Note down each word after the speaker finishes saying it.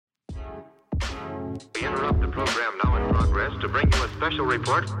We interrupt the program now in progress to bring you a special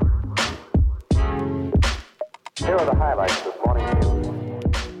report. Here are the highlights this morning's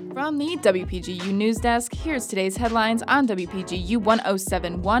news. From the WPGU News Desk, here's today's headlines on WPGU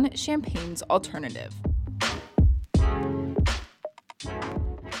 1071, Champaign's Alternative.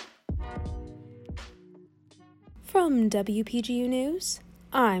 From WPGU News,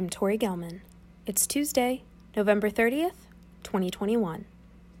 I'm Tori Gelman. It's Tuesday, November 30th, 2021.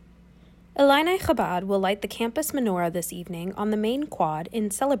 Illini Chabad will light the campus menorah this evening on the main quad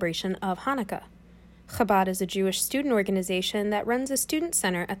in celebration of Hanukkah. Chabad is a Jewish student organization that runs a student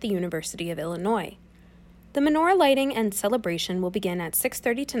center at the University of Illinois. The menorah lighting and celebration will begin at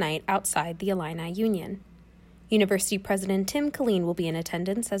 6:30 tonight outside the Illini Union. University President Tim Killeen will be in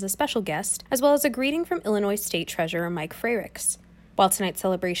attendance as a special guest, as well as a greeting from Illinois State Treasurer Mike Freirichs. While tonight's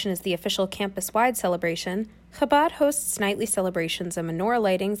celebration is the official campus-wide celebration, Chabad hosts nightly celebrations and menorah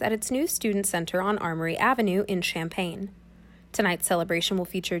lightings at its new student center on Armory Avenue in Champaign. Tonight's celebration will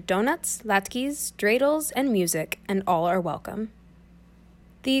feature donuts, latkes, dreidels, and music, and all are welcome.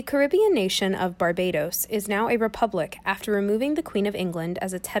 The Caribbean nation of Barbados is now a republic after removing the Queen of England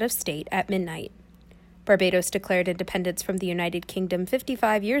as its head of state at midnight. Barbados declared independence from the United Kingdom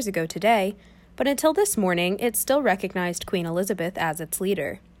 55 years ago today, but until this morning, it still recognized Queen Elizabeth as its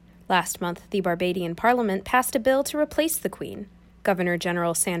leader. Last month, the Barbadian Parliament passed a bill to replace the Queen. Governor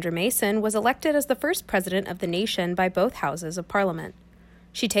General Sandra Mason was elected as the first president of the nation by both houses of Parliament.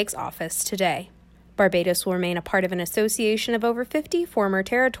 She takes office today. Barbados will remain a part of an association of over 50 former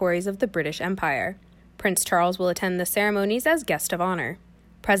territories of the British Empire. Prince Charles will attend the ceremonies as guest of honor.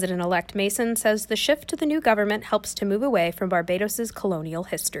 President-elect Mason says the shift to the new government helps to move away from Barbados's colonial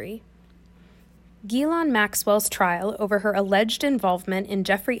history. Ghislaine Maxwell's trial over her alleged involvement in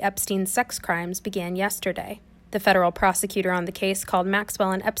Jeffrey Epstein's sex crimes began yesterday. The federal prosecutor on the case called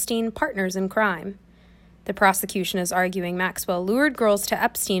Maxwell and Epstein partners in crime. The prosecution is arguing Maxwell lured girls to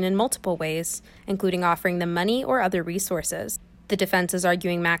Epstein in multiple ways, including offering them money or other resources. The defense is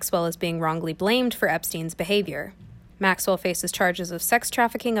arguing Maxwell is being wrongly blamed for Epstein's behavior. Maxwell faces charges of sex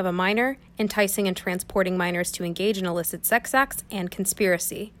trafficking of a minor, enticing and transporting minors to engage in illicit sex acts, and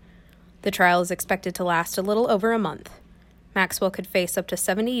conspiracy. The trial is expected to last a little over a month. Maxwell could face up to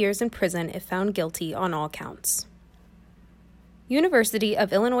 70 years in prison if found guilty on all counts. University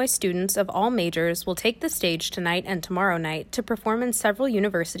of Illinois students of all majors will take the stage tonight and tomorrow night to perform in several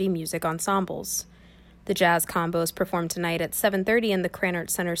university music ensembles. The Jazz Combos perform tonight at 7:30 in the Krannert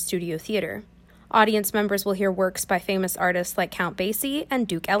Center Studio Theater. Audience members will hear works by famous artists like Count Basie and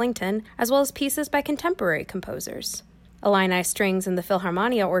Duke Ellington, as well as pieces by contemporary composers. Illini Strings and the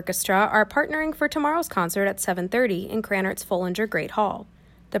Philharmonia Orchestra are partnering for tomorrow's concert at 7:30 in Krannert's Follinger Great Hall.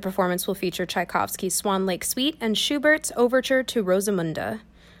 The performance will feature Tchaikovsky's Swan Lake Suite and Schubert's Overture to Rosamunde.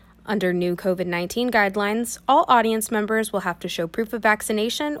 Under new COVID-19 guidelines, all audience members will have to show proof of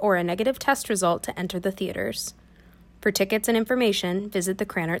vaccination or a negative test result to enter the theaters. For tickets and information, visit the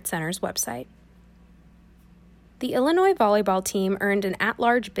Krannert Center's website. The Illinois volleyball team earned an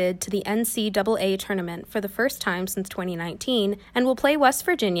at-large bid to the NCAA tournament for the first time since 2019 and will play West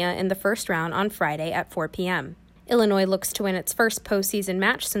Virginia in the first round on Friday at 4 p.m. Illinois looks to win its first postseason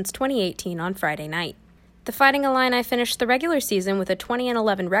match since 2018 on Friday night. The Fighting Illini finished the regular season with a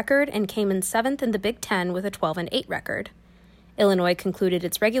 20-11 record and came in 7th in the Big Ten with a 12-8 record. Illinois concluded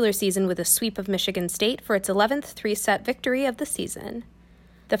its regular season with a sweep of Michigan State for its 11th three-set victory of the season.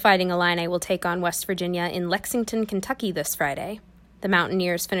 The Fighting Illini will take on West Virginia in Lexington, Kentucky this Friday. The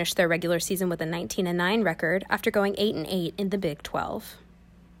Mountaineers finished their regular season with a 19-9 record after going 8-8 in the Big 12.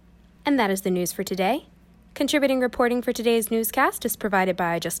 And that is the news for today. Contributing reporting for today's newscast is provided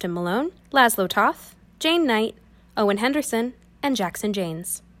by Justin Malone, Laszlo Toth, Jane Knight, Owen Henderson, and Jackson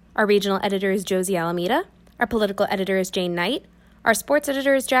Janes. Our regional editor is Josie Alameda, our political editor is Jane Knight, our sports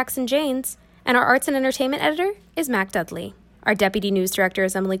editor is Jackson Janes, and our arts and entertainment editor is Mac Dudley. Our deputy news director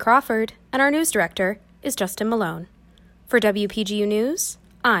is Emily Crawford, and our news director is Justin Malone. For WPGU News,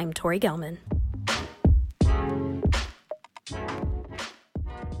 I'm Tori Gelman.